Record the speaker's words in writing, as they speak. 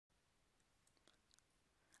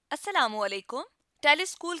अस्सलामुअलैकुम। Tele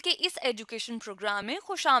school के इस एजुकेशन प्रोग्राम में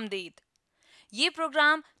खुशामदीद। ये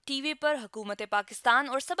प्रोग्राम टीवी पर हुकूमत पाकिस्तान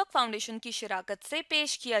और सबक फाउंडेशन की शिराकत से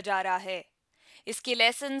पेश किया जा रहा है। इसके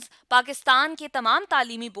लेसन्स पाकिस्तान के तमाम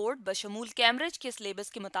तालीमी बोर्ड बशमूल कैम्ब्रिज के सिलेबस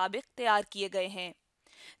के मुताबिक तैयार किए गए हैं,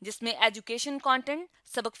 जिसमें एजुकेशन कंटेंट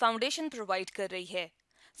सबक फाउंडेशन प्रोवाइड कर रही है।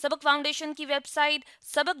 सबक फाउंडेशन की वेबसाइट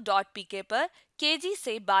sabaq.pk पर केजी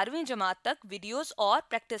से 12वीं जमात तक वीडियोस और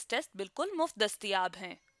प्रैक्टिस टेस्ट बिल्कुल मुफ्त दस्तयाब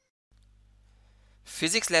हैं।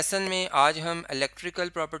 फिज़िक्स लेसन में आज हम इलेक्ट्रिकल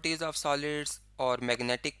प्रॉपर्टीज़ ऑफ सॉलिड्स और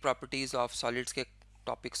मैग्नेटिक प्रॉपर्टीज़ ऑफ सॉलिड्स के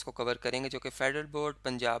टॉपिक्स को कवर करेंगे, जो कि फेडरल बोर्ड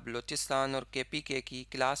पंजाब बलूचिस्तान और केपीके की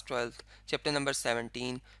class 12 chapter number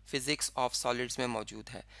 17 physics of solids में मौजूद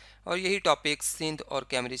है। और यही टॉपिक्स सिंध और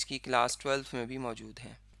कैम्ब्रिज की क्लास 12 में भी मौजूद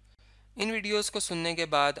हैं। इन वीडियोस को सुनने के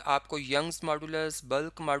बाद आपको यंग्स मॉडुलस,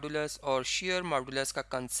 बल्क मॉडुलस और शेयर मॉडुलस का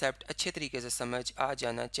कंसेप्ट अच्छे तरीके से समझ आ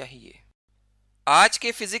जाना चाहिए। आज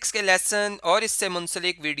के फिज़िक्स के लेसन और इससे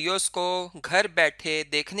मुंसलिक वीडियोस को घर बैठे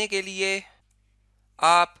देखने के लिए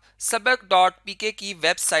आप sabaq.pk की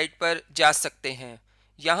वेबसाइट पर जा सकते हैं।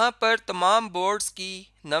 यहाँ पर तमाम बोर्ड्स की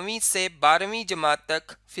 9वीं से 12वीं जमात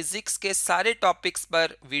तक फ़िज़िक्स के सारे टॉपिक्स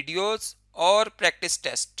पर वीडियोस और प्रैक्टिस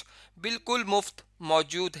टेस्ट बिल्कुल मुफ्त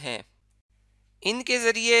मौजूद हैं। इनके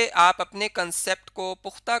ज़रिए आप अपने कंसेप्ट को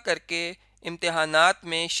पुख्ता करके इम्तिहानात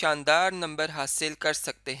में शानदार नंबर हासिल कर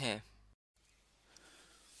सकते हैं।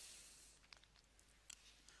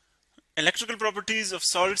 इलेक्ट्रिकल प्रॉपर्टीज ऑफ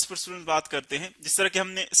सॉलिड्स पर स्टूडेंट बात करते हैं। जिस तरह कि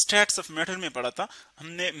हमने स्टेट्स ऑफ मैटर में पढ़ा था,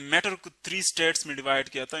 हमने मैटर को 3 स्टेट्स में डिवाइड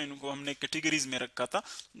किया था, इनको हमने कैटेगरीज में रखा था।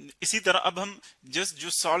 इसी तरह अब हम जस्ट जो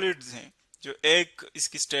सॉलिड्स हैं, जो एक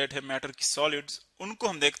इसकी स्टेट है मैटर की सॉलिड्स, उनको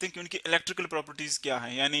हम देखते हैं कि उनकी इलेक्ट्रिकल प्रॉपर्टीज क्या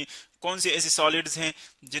है, यानी कौन से ऐसे सॉलिड्स हैं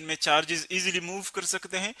जिनमें चार्जेस इजीली मूव कर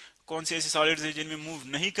सकते हैं, कौन से ऐसे सॉलिड्स हैं जिनमें मूव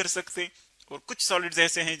नहीं कर सकते, और कुछ सॉलिड्स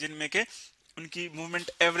ऐसे हैं जिनमें के उनकी मूवमेंट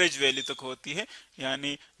एवरेज वैल्यू तक होती है,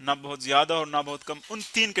 यानी ना बहुत ज्यादा और ना बहुत कम। उन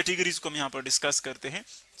 3 कैटेगरीज को हम यहाँ पर डिस्कस करते हैं।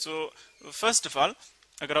 सो फर्स्ट ऑफ ऑल,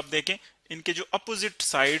 अगर आप देखें इनके जो अपोजिट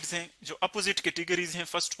साइड्स हैं, जो अपोजिट कैटेगरीज हैं,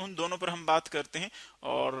 फर्स्ट उन दोनों पर हम बात करते हैं,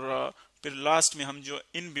 और फिर लास्ट में हम जो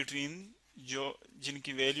इन बिटवीन जो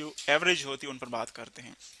जिनकी वैल्यू एवरेज होती है उन पर बात करते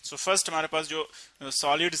हैं। सो फर्स्ट हमारे पास जो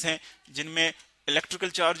सॉलिड्स हैं जिनमें इलेक्ट्रिकल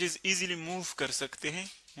चार्जेस इजीली मूव कर सकते हैं,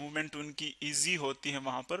 मूवमेंट उनकी इजी होती है,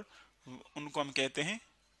 वहां पर उनको हम कहते हैं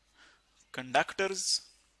कंडक्टर्स।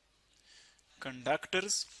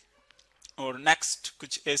 और नेक्स्ट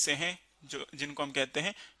कुछ ऐसे हैं जो जिनको हम कहते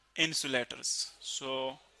हैं इंसुलेटर्स।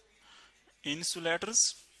 सो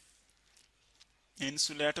इंसुलेटर्स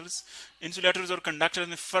और कंडक्टर्स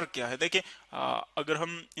में फर्क क्या है? देखिए, अगर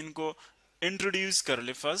हम इनको इंट्रोड्यूस कर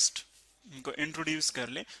ले, फर्स्ट इनको इंट्रोड्यूस कर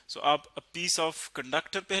ले, सो आप अ पीस ऑफ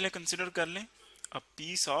कंडक्टर पहले कंसिडर कर लें, अ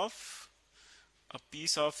पीस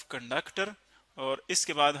ऑफ कंडक्टर, और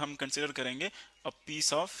इसके बाद हम कंसिडर करेंगे अ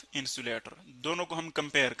पीस ऑफ इंसुलेटर। दोनों को हम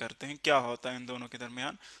कंपेयर करते हैं, क्या होता है इन दोनों के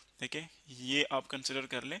दरमियान। देखिए, ये आप कंसिडर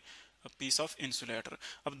कर लें अ पीस ऑफ इंसुलेटर।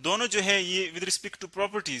 अब दोनों जो है ये विद रिस्पेक्ट टू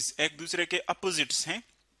प्रॉपर्टीज एक दूसरे के अपोजिट्स हैं,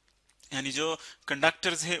 यानी जो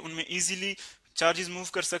कंडक्टर्स है उनमें इजीली चार्जेस मूव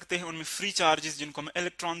कर सकते हैं, उनमें फ्री चार्जेस जिनको हम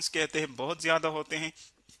इलेक्ट्रॉन्स कहते हैं बहुत ज्यादा होते हैं,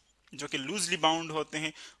 जो कि लूजली बाउंड होते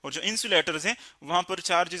हैं। और जो इंसुलेटर्स हैं वहां पर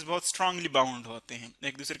चार्जेस बहुत स्ट्रांगली बाउंड होते हैं,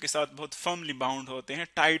 एक दूसरे के साथ बहुत फर्मली बाउंड होते हैं,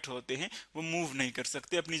 टाइट होते हैं, वो मूव नहीं कर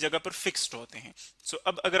सकते, अपनी जगह पर फिक्स्ड होते हैं। सो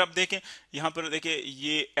अब अगर आप देखें यहाँ पर, देखिए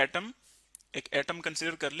ये एटम, एक एटम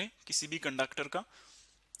कंसिडर कर लें किसी भी कंडक्टर का,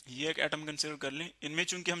 ये एक एटम कंसिडर कर लें। इनमें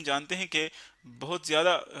चूंकि हम जानते हैं कि बहुत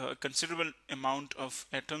ज्यादा कंसिडरेबल अमाउंट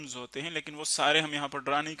ऑफ एटम्स होते हैं, लेकिन वो सारे हम यहाँ पर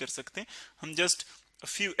ड्रा नहीं कर सकते। हम जस्ट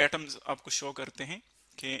फ्यू एटम्स आपको शो करते हैं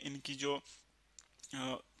कि इनकी जो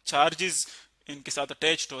चार्जेस इनके साथ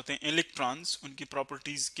अटैच्ड होते हैं, इलेक्ट्रॉन्स, उनकी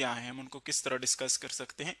प्रॉपर्टीज क्या हैं, हम उनको किस तरह डिस्कस कर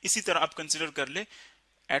सकते हैं। इसी तरह आप कंसिडर कर ले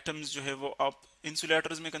एटम्स जो है वो आप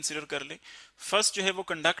इंसुलेटर्स में कंसिडर कर ले। फर्स्ट जो है वो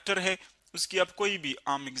कंडक्टर है, उसकी आप कोई भी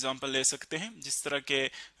आम एग्जांपल ले सकते हैं, जिस तरह के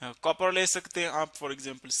कॉपर ले सकते हैं आप, फॉर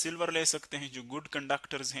एग्जांपल सिल्वर ले सकते हैं, जो गुड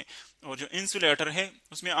कंडक्टर्स हैं। और जो इंसुलेटर है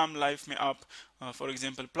उसमें आम लाइफ में आप फॉर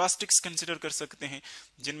एग्जांपल प्लास्टिक्स कंसिडर कर सकते हैं,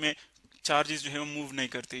 जिनमें चार्जेस जो है वो मूव नहीं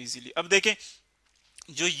करते इजीली। अब देखें,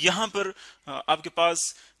 जो यहां पर आपके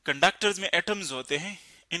पास कंडक्टर्स में एटम्स होते हैं,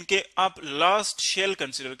 इनके आप लास्ट शेल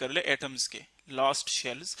कंसिडर कर ले, एटम्स के लास्ट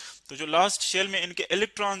शेल्स। तो जो लास्ट शेल में इनके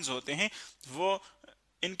इलेक्ट्रॉन्स होते हैं, वो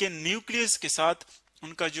इनके न्यूक्लियस के साथ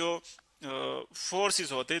उनका जो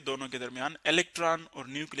फोर्सेस होते हैं दोनों के दरमियान, इलेक्ट्रॉन और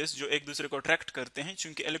न्यूक्लियस जो एक दूसरे को अट्रैक्ट करते हैं,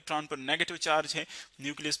 क्योंकि इलेक्ट्रॉन पर नेगेटिव चार्ज है,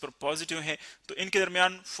 न्यूक्लियस पर पॉजिटिव है, तो इनके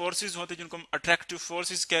दरमियान फोर्सेस होते हैं जिनको हम अट्रैक्टिव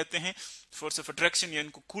फोर्सेस कहते हैं, फोर्स ऑफ अट्रैक्शन, या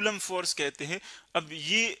इनको कूलम फोर्स कहते हैं। अब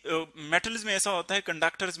ये मेटल्स में ऐसा होता है,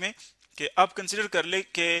 कंडक्टर्स में, कि आप कंसिडर कर ले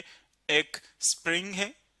कि एक स्प्रिंग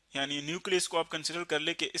है, यानी न्यूक्लियस को आप कंसिडर कर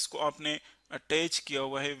ले कि इसको आपने अटैच किया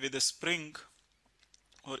हुआ है विद स्प्रिंग,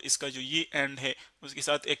 और इसका जो ये एंड है उसके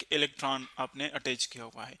साथ एक इलेक्ट्रॉन आपने अटैच किया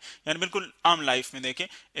हुआ है। यानी बिल्कुल आम लाइफ में देखें,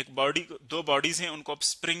 एक बॉडी, दो बॉडीज हैं, उनको आप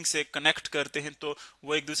स्प्रिंग से कनेक्ट करते हैं तो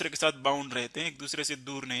वो एक दूसरे के साथ बाउंड रहते हैं, एक दूसरे से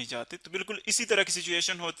दूर नहीं जाते। तो बिल्कुल इसी तरह की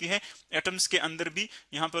सिचुएशन होती है एटम्स के अंदर भी।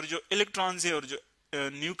 यहाँ पर जो इलेक्ट्रॉन्स है और जो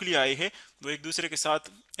न्यूक्लियाई है वो एक दूसरे के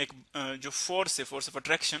साथ एक जो फोर्स है, फोर्स ऑफ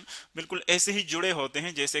अट्रैक्शन, बिल्कुल ऐसे ही जुड़े होते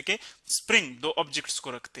हैं जैसे कि स्प्रिंग दो ऑब्जेक्ट्स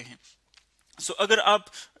को रखते हैं। सो अगर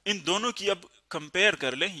आप इन दोनों की अब कंपेयर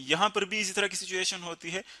कर ले, यहां पर भी इसी तरह की सिचुएशन होती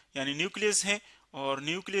है, यानी न्यूक्लियस है और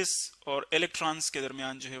न्यूक्लियस और इलेक्ट्रॉन्स के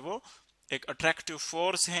दरमियान जो है वो एक अट्रैक्टिव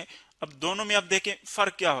फोर्स है। अब दोनों में आप देखें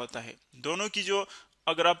फर्क क्या होता है, दोनों की जो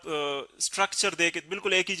अगर आप स्ट्रक्चर देखें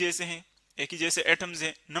बिल्कुल एक ही जैसे हैं, एक ही जैसे एटम्स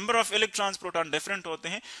हैं, number of electrons proton different होते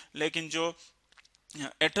हैं, लेकिन जो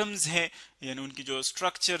एटम्स है यानी उनकी जो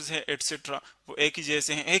स्ट्रक्चर्स है एटसेट्रा वो एक ही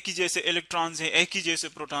जैसे हैं, एक ही जैसे इलेक्ट्रॉन्स हैं, एक ही जैसे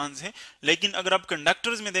प्रोटॉन्स हैं। लेकिन अगर आप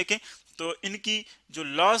कंडक्टर्स में देखें तो इनकी जो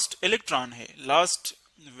लास्ट इलेक्ट्रॉन है, लास्ट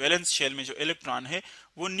वैलेंस शेल में जो इलेक्ट्रॉन है,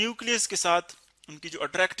 वो न्यूक्लियस के साथ उनकी जो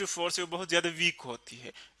अट्रैक्टिव फोर्स है वो बहुत ज्यादा वीक होती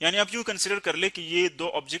है। यानी आप यूं कंसिडर कर ले कि ये दो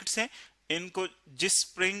ऑब्जेक्ट्स हैं, इनको जिस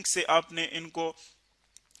स्प्रिंग से आपने इनको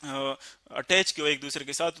अटैच किया एक दूसरे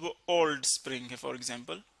के साथ वो ओल्ड स्प्रिंग है। For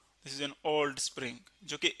example this is an old spring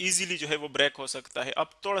जो कि इजीली जो है वो ब्रेक हो सकता है,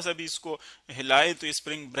 आप थोड़ा सा भी इसको हिलाए तो ये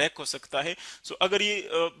स्प्रिंग ब्रेक हो सकता है। सो अगर ये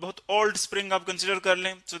बहुत ओल्ड स्प्रिंग आप कंसिडर कर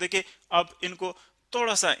लें तो देखिए आप इनको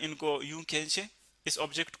थोड़ा सा इनको यूं खींचे, इस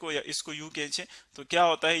ऑब्जेक्ट को या इसको यूं खींचे तो क्या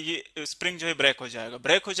होता है, ये स्प्रिंग जो है ब्रेक हो जाएगा।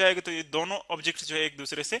 ब्रेक हो जाएगा तो ये दोनों ऑब्जेक्ट जो है एक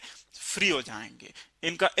दूसरे से फ्री हो जाएंगे,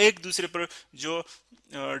 इनका एक दूसरे पर जो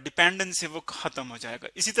डिपेंडेंस है वो खत्म हो जाएगा।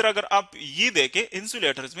 इसी तरह अगर आप ये देखें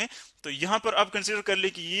इंसुलेटर्स में तो यहां पर आप कंसिडर कर ले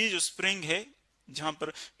कि ये जो स्प्रिंग है, जहां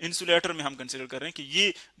पर इंसुलेटर में हम कंसिडर कर रहे हैं कि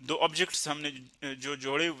ये दो ऑब्जेक्ट्स हमने जो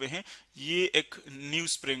जोड़े हुए हैं, ये एक न्यू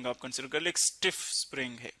स्प्रिंग आप कंसिडर कर ले, एक स्टिफ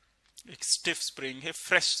स्प्रिंग है, एक स्टिफ स्प्रिंग है,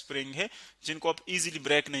 फ्रेश स्प्रिंग है, जिनको आप इजीली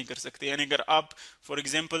ब्रेक नहीं कर सकते। यानी अगर आप फॉर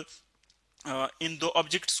एग्जांपल इन दो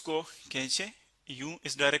ऑब्जेक्ट्स को खींचे यूं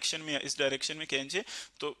इस डायरेक्शन में या इस डायरेक्शन में खींचे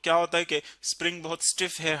तो क्या होता है कि स्प्रिंग बहुत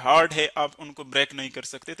स्टिफ है, हार्ड है, आप उनको ब्रेक नहीं कर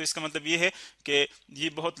सकते। तो इसका मतलब ये है कि ये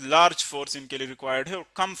बहुत लार्ज फोर्स इनके लिए रिक्वायर्ड है और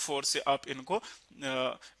कम फोर्स से आप इनको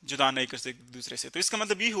जुदा नहीं कर सकते दूसरे से। तो इसका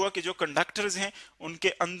मतलब ये हुआ कि जो कंडक्टर्स हैं उनके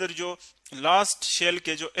अंदर जो लास्ट शेल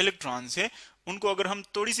के जो इलेक्ट्रॉन्स है उनको अगर हम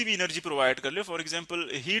थोड़ी सी भी एनर्जी प्रोवाइड कर ले, फॉर एग्जांपल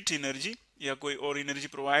हीट एनर्जी या कोई और एनर्जी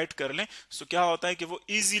प्रोवाइड कर लें, तो क्या होता है कि वो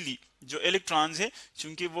इजीली जो इलेक्ट्रॉन्स है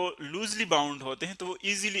चूंकि वो लूजली बाउंड होते हैं तो वो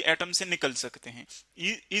इजीली एटम से निकल सकते हैं।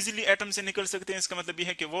 इजीली एटम से निकल सकते हैं इसका मतलब ये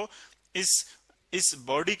है कि वो इस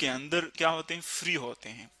बॉडी के अंदर क्या होते हैं, फ्री होते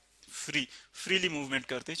हैं, फ्रीली मूवमेंट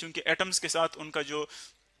करते हैं, क्योंकि एटम्स के साथ उनका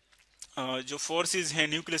जो फोर्सेस हैं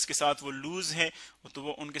न्यूक्लियस के साथ वो लूज है, तो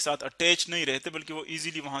वो उनके साथ अटैच नहीं रहते बल्कि वो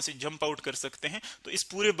इजीली वहां से जंप आउट कर सकते हैं। तो इस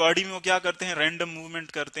पूरे बॉडी में वो क्या करते हैं, रैंडम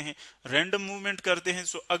मूवमेंट करते हैं, रैंडम मूवमेंट करते हैं।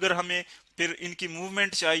 सो अगर हमें फिर इनकी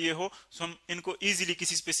मूवमेंट चाहिए हो तो हम इनको इजीली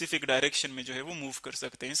किसी स्पेसिफिक डायरेक्शन में जो है वो मूव कर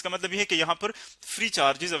सकते हैं। इसका मतलब ये है कि यहाँ पर फ्री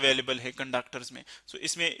चार्जेस अवेलेबल है कंडक्टर्स में। सो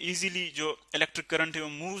इसमें इजीली जो इलेक्ट्रिक करंट है वो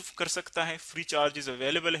मूव कर सकता है, फ्री चार्जेस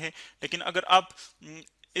अवेलेबल है। लेकिन अगर आप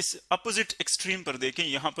इस अपोजिट एक्सट्रीम पर देखें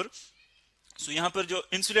यहाँ पर, सो यहाँ पर जो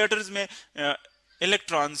इंसुलेटर्स में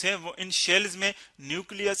इलेक्ट्रॉन्स हैं वो इन शेल्स में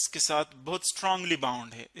न्यूक्लियस के साथ बहुत स्ट्रांगली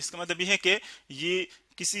बाउंड है। इसका मतलब ये है कि ये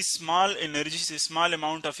किसी स्मॉल एनर्जी से, स्मॉल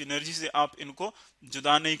अमाउंट ऑफ एनर्जी से आप इनको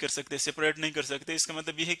जुदा नहीं कर सकते, सेपरेट नहीं कर सकते। इसका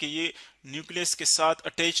मतलब ये है कि ये न्यूक्लियस के साथ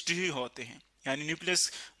अटैच्ड ही होते हैं, यानी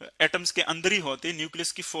न्यूक्लियस एटम्स के अंदर ही होते हैं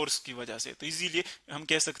न्यूक्लियस की फोर्स की वजह से। तो इसीलिए हम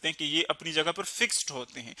कह सकते हैं कि ये अपनी जगह पर फिक्स्ड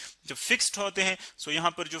होते हैं। जब फिक्स्ड होते हैं सो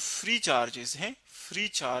यहाँ पर जो फ्री चार्जेस हैं, फ्री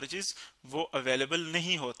चार्जेस वो अवेलेबल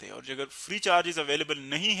नहीं होते, और अगर फ्री चार्जेस अवेलेबल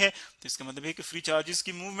नहीं है तो इसका मतलब है कि फ्री चार्जेस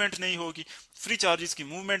की मूवमेंट नहीं होगी। फ्री चार्जेस की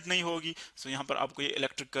मूवमेंट नहीं होगी सो यहाँ पर आपको ये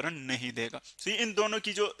इलेक्ट्रिक करंट नहीं देगा। सो ये इन दोनों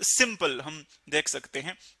की जो सिंपल हम देख सकते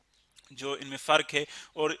हैं जो इनमें फर्क है।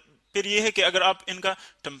 और फिर यह है कि अगर आप इनका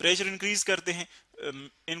टेम्परेचर इंक्रीज करते हैं,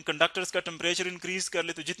 इन कंडक्टर्स का टेम्परेचर इंक्रीज कर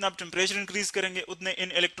ले, तो जितना आप टेम्परेचर इंक्रीज करेंगे उतने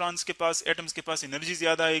इन इलेक्ट्रॉन्स के पास, एटम्स के पास एनर्जी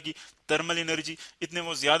ज्यादा आएगी, थर्मल एनर्जी। इतने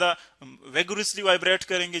वो ज्यादा वेगोरसली वाइब्रेट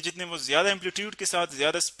करेंगे, जितने वो ज्यादा एम्पलीट्यूड के साथ,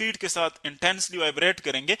 ज्यादा स्पीड के साथ इंटेंसली वाइब्रेट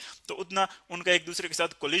करेंगे तो उतना उनका एक दूसरे के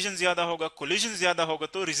साथ कोलिजन ज्यादा होगा। कोलिजन ज्यादा होगा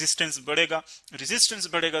तो रेजिस्टेंस बढ़ेगा, रेजिस्टेंस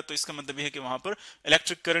बढ़ेगा तो इसका मतलब यह है कि वहां पर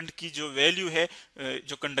इलेक्ट्रिक करंट की जो वैल्यू है,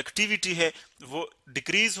 जो कंडक्टिविटी है वो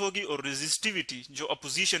डिक्रीज होगी और रेजिस्टिविटी जो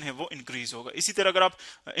अपोजिशन है वो इंक्रीज होगा। इसी तरह अगर आप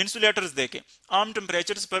इंसुलेटर्स देखें, आम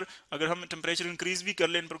टेम्परेचर्स पर अगर हम टेम्परेचर इंक्रीज भी कर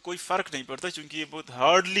लें इन पर कोई फर्क नहीं पड़ता क्योंकि ये बहुत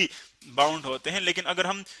हार्डली बाउंड होते हैं। लेकिन अगर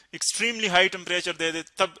हम एक्सट्रीमली हाई टेम्परेचर दे दें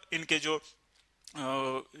तब इनके जो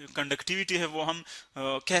कंडक्टिविटी है वो हम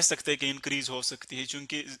कह सकते हैं कि इंक्रीज हो सकती है,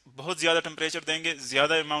 क्योंकि बहुत ज़्यादा टेम्परेचर देंगे,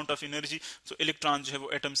 ज़्यादा अमाउंट ऑफ एनर्जी, तो इलेक्ट्रॉन जो है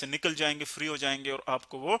वो एटम से निकल जाएंगे, फ्री हो जाएंगे और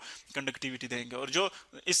आपको वो कंडक्टिविटी देंगे। और जो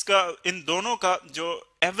इसका इन दोनों का जो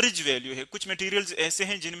एवरेज वैल्यू है, कुछ मटेरियल्स ऐसे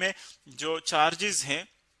हैं जिनमें जो चार्जेस हैं,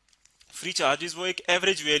 फ्री चार्जेस, वो एक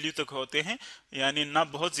एवरेज वैल्यू तक होते हैं, यानी ना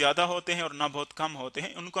बहुत ज्यादा होते हैं और ना बहुत कम होते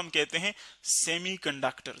हैं, उनको हम कहते हैं सेमी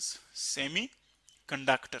कंडक्टर्स। सेमी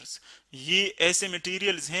कंडक्टर्स ये ऐसे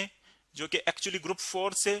मटेरियल्स हैं जो कि एक्चुअली ग्रुप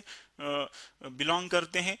 4 से बिलोंग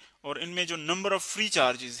करते हैं, और इनमें जो नंबर ऑफ फ्री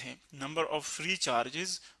चार्जेस हैं, नंबर ऑफ फ्री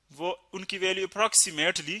चार्जेस, वो उनकी वैल्यू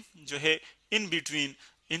अप्रॉक्सीमेटली जो है इन बिटवीन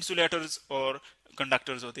इंसुलेटर्स और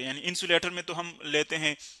कंडक्टर्स होते हैं। यानी इंसुलेटर में तो हम लेते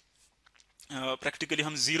हैं प्रैक्टिकली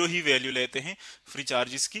हम जीरो ही वैल्यू लेते हैं फ्री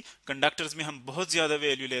चार्जेस की, कंडक्टर्स में हम बहुत ज्यादा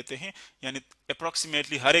वैल्यू लेते हैं, यानी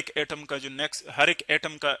अप्रोक्सीमेटली हर एक एटम का जो नेक्स्ट, हर एक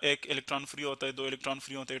एटम का एक इलेक्ट्रॉन फ्री होता है, 2 इलेक्ट्रॉन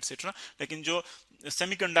फ्री होते हैं, एटसेट्रा। लेकिन जो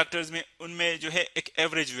सेमीकंडक्टर्स में, उनमें जो है एक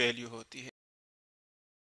एवरेज वैल्यू होती है।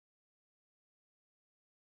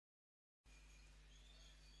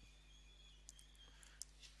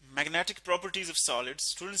 Magnetic properties of solids,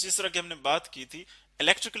 students जिस तरह की हमने बात की थी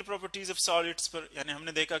इलेक्ट्रिकल प्रॉपर्टीज ऑफ सॉलिड्स पर, यानी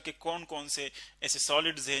हमने देखा कि कौन कौन से ऐसे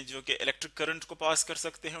सॉलिड्स हैं जो कि इलेक्ट्रिक करंट को पास कर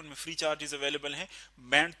सकते हैं, उनमें फ्री चार्जेस अवेलेबल हैं।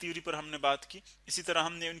 बैंड थ्योरी पर हमने बात की। इसी तरह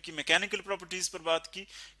हमने उनकी मैकेनिकल प्रॉपर्टीज पर बात की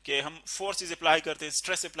कि हम फोर्सेस अप्लाई करते हैं,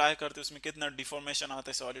 स्ट्रेस अप्लाई करते हैं, उसमें कितना डिफॉर्मेशन आता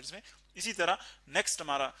है सॉलिड्स में। इसी तरह नेक्स्ट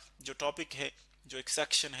हमारा जो टॉपिक है, जो एक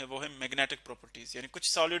सेक्शन है, वो है मैग्नेटिक प्रॉपर्टीज, यानी कुछ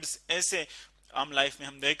सॉलिड्स ऐसे आम लाइफ में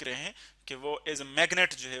हम देख रहे हैं कि वो एज अ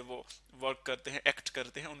मैग्नेट जो है वो वर्क करते हैं, एक्ट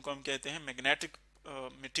करते हैं, उनको हम कहते हैं मैग्नेटिक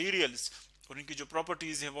मटेरियल्स, और उनकी जो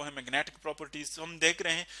प्रॉपर्टीज है वो है मैग्नेटिक प्रॉपर्टीज। तो हम देख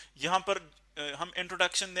रहे हैं यहाँ पर हम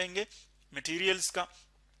इंट्रोडक्शन देंगे मटेरियल्स का,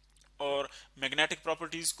 और मैग्नेटिक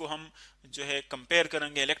प्रॉपर्टीज को हम जो है कंपेयर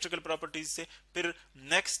करेंगे इलेक्ट्रिकल प्रॉपर्टीज से। फिर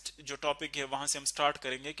नेक्स्ट जो टॉपिक है वहां से हम स्टार्ट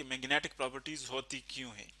करेंगे कि मैग्नेटिक प्रॉपर्टीज होती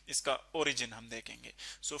क्यों है, इसका ओरिजिन हम देखेंगे।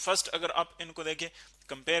 सो फर्स्ट अगर आप इनको देखें,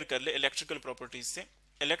 कंपेयर कर ले इलेक्ट्रिकल प्रॉपर्टीज से।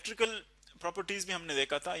 इलेक्ट्रिकल प्रॉपर्टीज भी हमने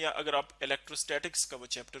देखा था, या अगर आप इलेक्ट्रोस्टैटिक्स का वो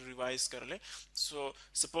चैप्टर रिवाइज कर ले, सो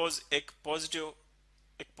सपोज एक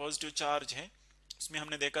पॉजिटिव चार्ज है, उसमें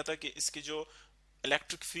हमने देखा था कि इसकी जो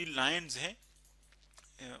इलेक्ट्रिक फील्ड लाइंस हैं,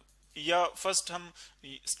 या फर्स्ट हम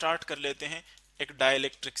स्टार्ट कर लेते हैं एक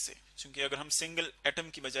डाइलेक्ट्रिक से, क्योंकि अगर हम सिंगल एटम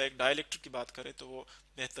की बजाय एक डाइलेक्ट्रिक की बात करें तो वो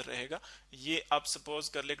बेहतर रहेगा। ये आप सपोज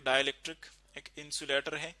कर ले एक डाइलेक्ट्रिक, एक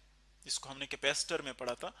इंसुलेटर है, जिसको हमने कैपेसिटर में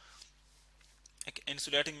पढ़ा था, एक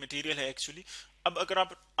इंसुलेटिंग मटेरियल है एक्चुअली। अब अगर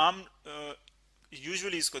आप आम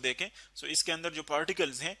यूजुअली इसको देखें, सो इसके अंदर जो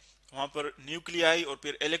पार्टिकल्स हैं, वहां पर न्यूक्लियाई और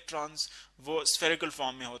फिर इलेक्ट्रॉन्स, वो स्फेरिकल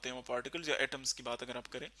फॉर्म में होते हैं वो पार्टिकल्स, या एटम्स की बात अगर आप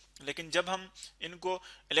करें। लेकिन जब हम इनको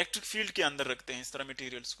इलेक्ट्रिक फील्ड के अंदर रखते हैं इस तरह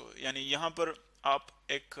मटेरियल्स को, यानी यहाँ पर आप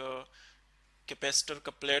एक कैपेसिटर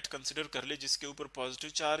का प्लेट कंसिडर कर ले जिसके ऊपर पॉजिटिव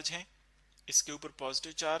चार्ज है, इसके ऊपर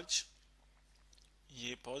पॉजिटिव चार्ज,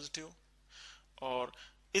 ये पॉजिटिव, और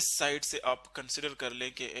इस साइड से आप कंसिडर कर ले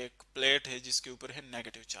कि एक प्लेट है जिसके ऊपर है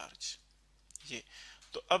नेगेटिव चार्ज, ये।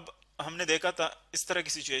 तो अब हमने देखा था इस तरह की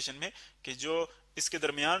सिचुएशन में कि जो इसके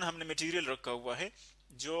दरमियान हमने मटेरियल रखा हुआ है,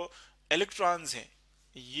 जो इलेक्ट्रॉन्स है,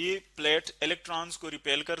 ये प्लेट इलेक्ट्रॉन्स को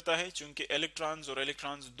रिपेल करता है, क्योंकि इलेक्ट्रॉन्स और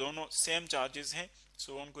इलेक्ट्रॉन्स दोनों सेम चार्जेस हैं,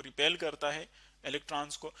 सो उनको रिपेल करता है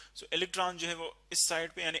इलेक्ट्रॉन्स को। सो इलेक्ट्रॉन जो है वो इस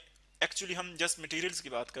साइड पे, यानी एक्चुअली हम जस्ट मटेरियल्स की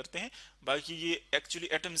बात करते हैं, बाकी ये एक्चुअली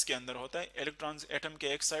एटम्स के अंदर होता है। इलेक्ट्रॉन्स एटम के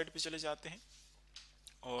एक साइड पे चले जाते हैं,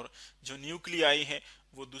 और जो न्यूक्लियाई है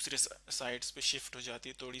वो दूसरे साइड्स पे शिफ्ट हो जाती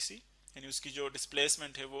है थोड़ी सी, यानी उसकी जो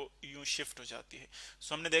डिस्प्लेसमेंट है वो यूं शिफ्ट हो जाती है।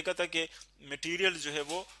 सो हमने देखा था कि मटेरियल जो है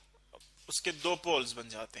वो उसके दो पोल्स बन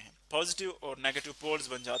जाते हैं, पॉजिटिव और नेगेटिव पोल्स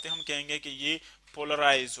बन जाते हैं। हम कहेंगे कि ये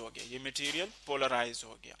पोलराइज हो गया, ये मटेरियल पोलराइज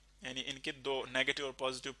हो गया, यानी इनके दो नेगेटिव और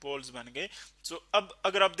पॉजिटिव पोल्स बन गए। सो अब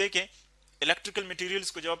अगर आप देखें इलेक्ट्रिकल मटेरियल्स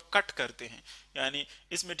को जब आप कट करते हैं, यानी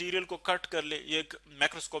इस मटेरियल को कट कर ले, ये एक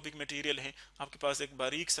मैक्रोस्कोपिक मटेरियल है, आपके पास एक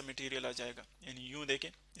बारीक सा मटेरियल आ जाएगा, यानी यूं देखें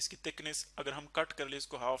इसकी थिकनेस अगर हम कट कर ले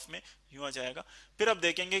इसको हाफ में, यूं आ जाएगा। फिर आप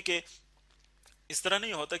देखेंगे कि इस तरह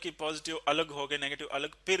नहीं होता कि पॉजिटिव अलग हो गए नेगेटिव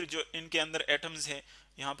अलग, फिर जो इनके अंदर एटम्स है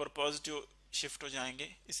यहाँ पर पॉजिटिव शिफ्ट हो जाएंगे,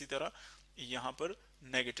 इसी तरह यहाँ पर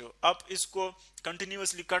नेगेटिव। आप इसको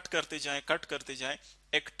कंटिन्यूअसली कट करते जाएं,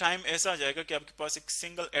 एक टाइम ऐसा आ जाएगा कि आपके पास एक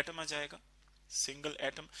सिंगल एटम आ जाएगा, सिंगल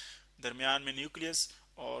एटम, दरमियान में न्यूक्लियस,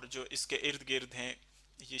 और जो इसके इर्द गिर्द हैं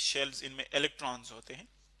ये शेल्स, इनमें इलेक्ट्रॉन्स होते हैं।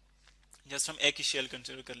 जस्ट हम एक ही शेल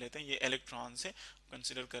कंसिडर कर लेते हैं, ये इलेक्ट्रॉन से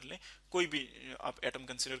कंसिडर कर लें, कोई भी आप एटम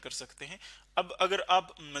कंसिडर कर सकते हैं। अब अगर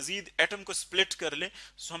आप मजीद एटम को स्प्लिट कर लें,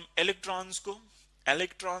 तो हम इलेक्ट्रॉन्स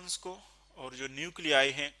को और जो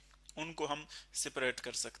न्यूक्लियाई हैं उनको हम सेपरेट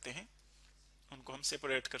कर सकते हैं, उनको हम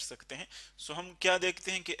सेपरेट कर सकते हैं। सो हम क्या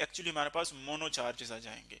देखते हैं कि एक्चुअली हमारे पास मोनो चार्जेस आ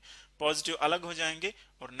जाएंगे, पॉजिटिव अलग हो जाएंगे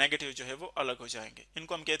और नेगेटिव जो है वो अलग हो जाएंगे,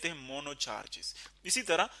 इनको हम कहते हैं मोनो चार्जेस। इसी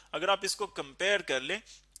तरह अगर आप इसको कंपेयर कर लें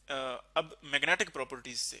अब मैग्नेटिक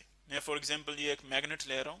प्रॉपर्टीज से, मैं फॉर एग्जांपल ये एक मैग्नेट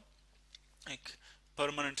ले रहा हूँ, एक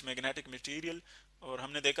परमानेंट मैग्नेटिक मटेरियल, और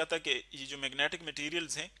हमने देखा था कि ये जो मैग्नेटिक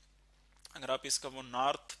मटेरियल्स हैं, अगर आप इसका वो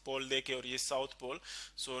नॉर्थ पोल देखें और ये south pole,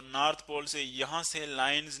 so north pole से यहाँ से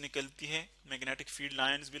लाइंस निकलती है, मैग्नेटिक फील्ड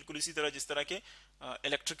लाइंस, बिल्कुल इसी तरह जिस तरह के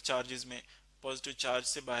इलेक्ट्रिक चार्जेस में पॉजिटिव चार्ज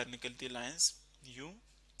से बाहर निकलती है लाइंस, यू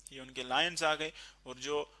ये उनके लाइंस आ गए, और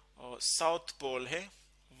जो साउथ पोल है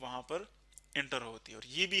वहां पर एंटर होती है। और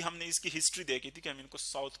ये भी हमने इसकी हिस्ट्री देखी थी कि हम इनको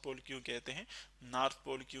साउथ पोल क्यों कहते हैं, नॉर्थ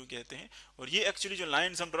पोल क्यों कहते हैं। और ये एक्चुअली जो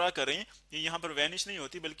लाइंस हम ड्रा कर रहे हैं ये यहाँ पर वैनिश नहीं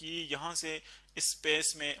होती, बल्कि ये यहाँ से इस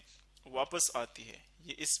स्पेस में वापस आती है,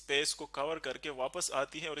 ये इस स्पेस को कवर करके वापस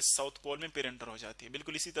आती है और इस साउथ पोल में फिर एंटर हो जाती है।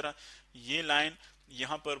 बिल्कुल इसी तरह ये लाइन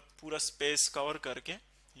यहाँ पर पूरा स्पेस कवर करके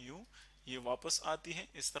यू ये वापस आती है,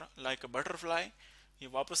 इस तरह लाइक अ बटरफ्लाई ये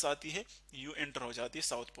वापस आती है, यू एंटर हो जाती है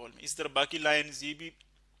साउथ पोल में। इस तरह बाकी लाइंस ये भी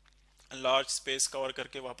लार्ज स्पेस कवर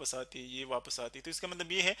करके वापस आती है, ये वापस आती है। तो इसका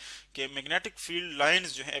मतलब ये है कि मैग्नेटिक फील्ड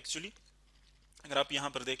लाइंस जो है एक्चुअली अगर आप यहाँ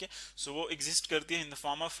पर देखें सो वो एग्जिस्ट करती है in the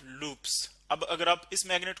form of loops. अब अगर आप इस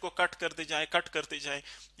मैग्नेट को कट करते जाए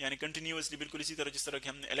यानी कंटिन्यूअसली, बिल्कुल इसी तरह जिस तरह कि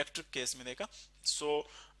हमने इलेक्ट्रिक केस में देखा, सो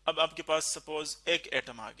अब आपके पास सपोज एक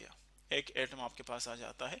एटम आ गया, एक एटम आपके पास आ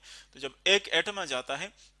जाता है। तो जब एक एटम आ जाता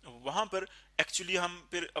है वहां पर एक्चुअली हम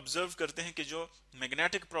फिर ऑब्जर्व करते हैं कि जो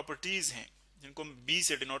मैग्नेटिक प्रॉपर्टीज हैं, जिनको हम बी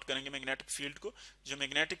से डिनोट करेंगे मैग्नेटिक फील्ड को, जो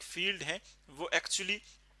मैग्नेटिक फील्ड है वो एक्चुअली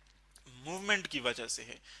मूवमेंट की वजह से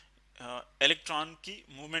है, इलेक्ट्रॉन की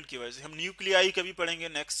मूवमेंट की वजह से। हम न्यूक्लियाई कभी पढ़ेंगे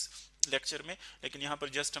नेक्स्ट लेक्चर में, लेकिन यहाँ पर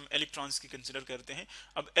जस्ट हम इलेक्ट्रॉन्स की कंसिडर करते हैं।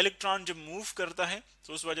 अब इलेक्ट्रॉन जब मूव करता है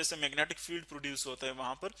तो उस वजह से मैग्नेटिक फील्ड प्रोड्यूस होता है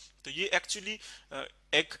वहां पर। तो ये एक्चुअली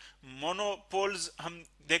एक मोनोपोल्स हम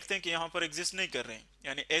देखते हैं कि यहाँ पर एग्जिस्ट नहीं कर रहे हैं,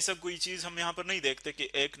 यानी ऐसा कोई चीज हम यहाँ पर नहीं देखते कि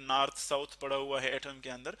एक नॉर्थ साउथ पड़ा हुआ है एटम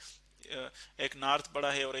के अंदर, एक नॉर्थ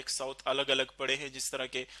पड़ा है और एक साउथ अलग अलग पड़े हैं। जिस तरह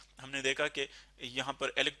के हमने देखा कि यहाँ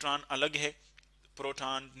पर इलेक्ट्रॉन अलग है,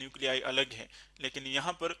 प्रोटॉन न्यूक्लियाई अलग है, लेकिन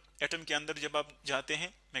यहाँ पर एटम के अंदर जब आप जाते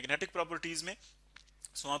हैं मैग्नेटिक प्रॉपर्टीज में,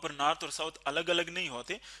 सो वहां पर नॉर्थ और साउथ अलग अलग नहीं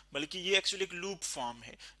होते, बल्कि ये एक्चुअली एक लूप फॉर्म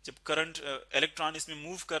है। जब करंट इलेक्ट्रॉन इसमें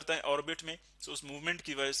मूव करता है ऑर्बिट में, तो उस मूवमेंट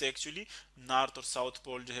की वजह से एक्चुअली नॉर्थ और साउथ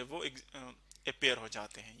पोल जो है वो अपेयर हो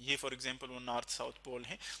जाते हैं। ये फॉर एग्जांपल वो नॉर्थ साउथ पोल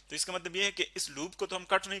है। तो इसका मतलब ये है कि इस लूप को तो हम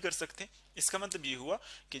कट नहीं कर सकते। इसका मतलब ये हुआ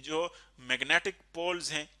कि जो मैग्नेटिक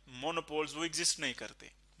पोल्स हैं, मोनोपोल्स, वो एग्जिस्ट नहीं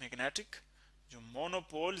करते। मैग्नेटिक जो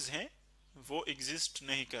मोनोपोल्स हैं वो एग्जिस्ट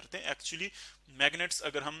नहीं करते। एक्चुअली मैग्नेट्स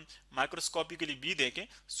अगर हम माइक्रोस्कोपिकली भी देखें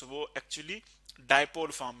सो वो एक्चुअली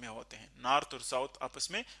डायपोल फॉर्म में होते हैं, नॉर्थ और साउथ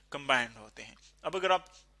आपस में कंबाइंड होते हैं। अब अगर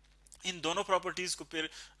आप इन दोनों प्रॉपर्टीज को फिर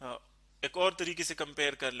एक और तरीके से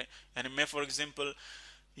कंपेयर कर लें, यानी मैं फॉर एग्जांपल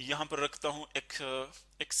यहां पर रखता हूं एक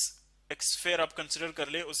एक स्फेयर आप कंसिडर कर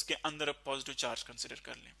ले, उसके अंदर आप पॉजिटिव चार्ज कंसिडर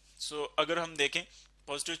कर लें। सो अगर हम देखें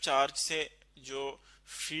पॉजिटिव चार्ज से जो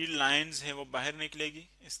फील्ड लाइंस है वो बाहर निकलेगी,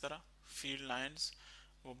 इस तरह फील्ड लाइंस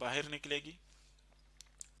वो बाहर निकलेगी।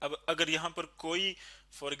 अब अगर यहाँ पर कोई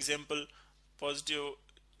for example positive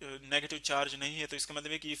negative charge नहीं है तो इसका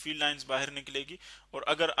मतलब है कि ये फील्ड लाइंस बाहर निकलेगी। और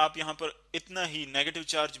अगर आप यहाँ पर इतना ही नेगेटिव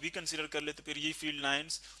चार्ज भी कंसीडर कर ले तो फिर ये फील्ड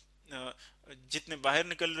लाइंस जितने बाहर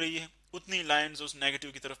निकल रही है उतनी लाइंस उस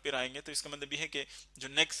नेगेटिव की तरफ फिर आएंगे। तो इसका मतलब ये है कि जो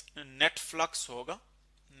नेक्स्ट नेट फ्लक्स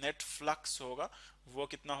होगा वो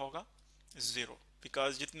कितना होगा, जीरो,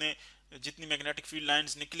 बिकॉज जितनी मैग्नेटिक फील्ड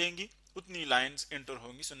लाइंस निकलेंगी उतनी लाइंस एंटर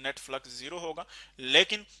होंगी, सो नेट फ्लक्स जीरो होगा।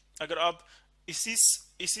 लेकिन अगर आप इसी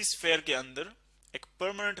स्फेयर के अंदर एक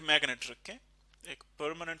परमानेंट मैग्नेट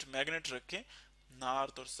रखें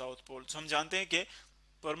नॉर्थ और साउथ पोल, तो हम जानते हैं कि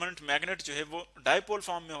परमानेंट मैग्नेट जो है वो डायपोल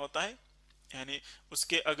फॉर्म में होता है, यानी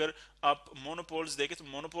उसके अगर आप मोनोपोल्स देखें तो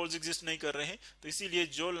मोनोपोल्स एग्जिस्ट नहीं कर रहे हैं। तो इसीलिए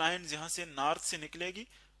जो लाइन यहां से नॉर्थ से निकलेगी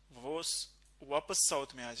वो वापस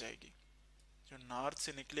साउथ में आ जाएगी, जो नॉर्थ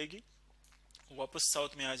से निकलेगी वापस साउथ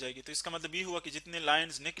में आ जाएगी। तो इसका मतलब ये हुआ कि जितने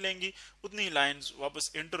लाइंस निकलेंगी उतनी लाइंस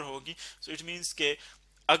वापस एंटर होगी। सो इट मींस के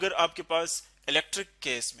अगर आपके पास इलेक्ट्रिक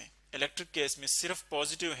केस में सिर्फ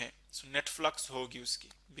पॉजिटिव है सो नेट फ्लक्स होगी उसकी,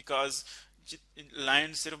 बिकॉज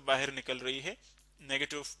लाइन सिर्फ बाहर निकल रही है,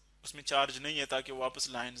 नेगेटिव उसमें चार्ज नहीं है ताकि वापस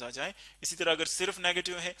लाइंस आ जाए। इसी तरह अगर सिर्फ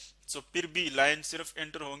नेगेटिव है तो फिर भी लाइन सिर्फ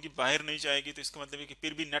एंटर होंगी, बाहर नहीं जाएगी, तो इसका मतलब है कि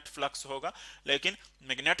फिर भी नेट फ्लक्स होगा। लेकिन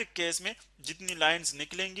मैग्नेटिक केस में जितनी लाइंस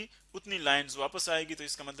निकलेंगी उतनी लाइंस वापस आएगी। तो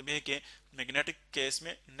इसका मतलब यह है कि मैग्नेटिक केस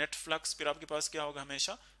में नेट फ्लक्स फिर आपके पास क्या होगा,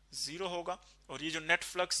 हमेशा जीरो होगा। और ये जो नेट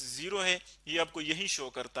फ्लक्स जीरो है ये आपको यही शो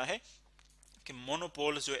करता है कि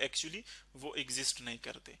मोनोपोल जो एक्चुअली वो एग्जिस्ट नहीं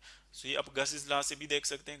करते। सो ये आप गासीज लॉ से भी देख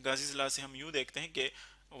सकते हैं। गासीज लॉ से हम यूँ देखते हैं कि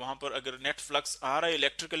वहां पर अगर नेट फ्लक्स आ रहा है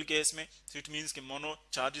इलेक्ट्रिकल केस में, तो इट मीन्स कि मोनो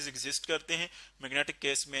चार्जेस एग्जिस्ट करते हैं। मैग्नेटिक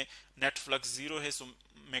केस में नेट फ्लक्स जीरो है, सो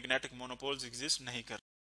मैग्नेटिक मोनोपोल्स एग्जिस्ट नहीं करते।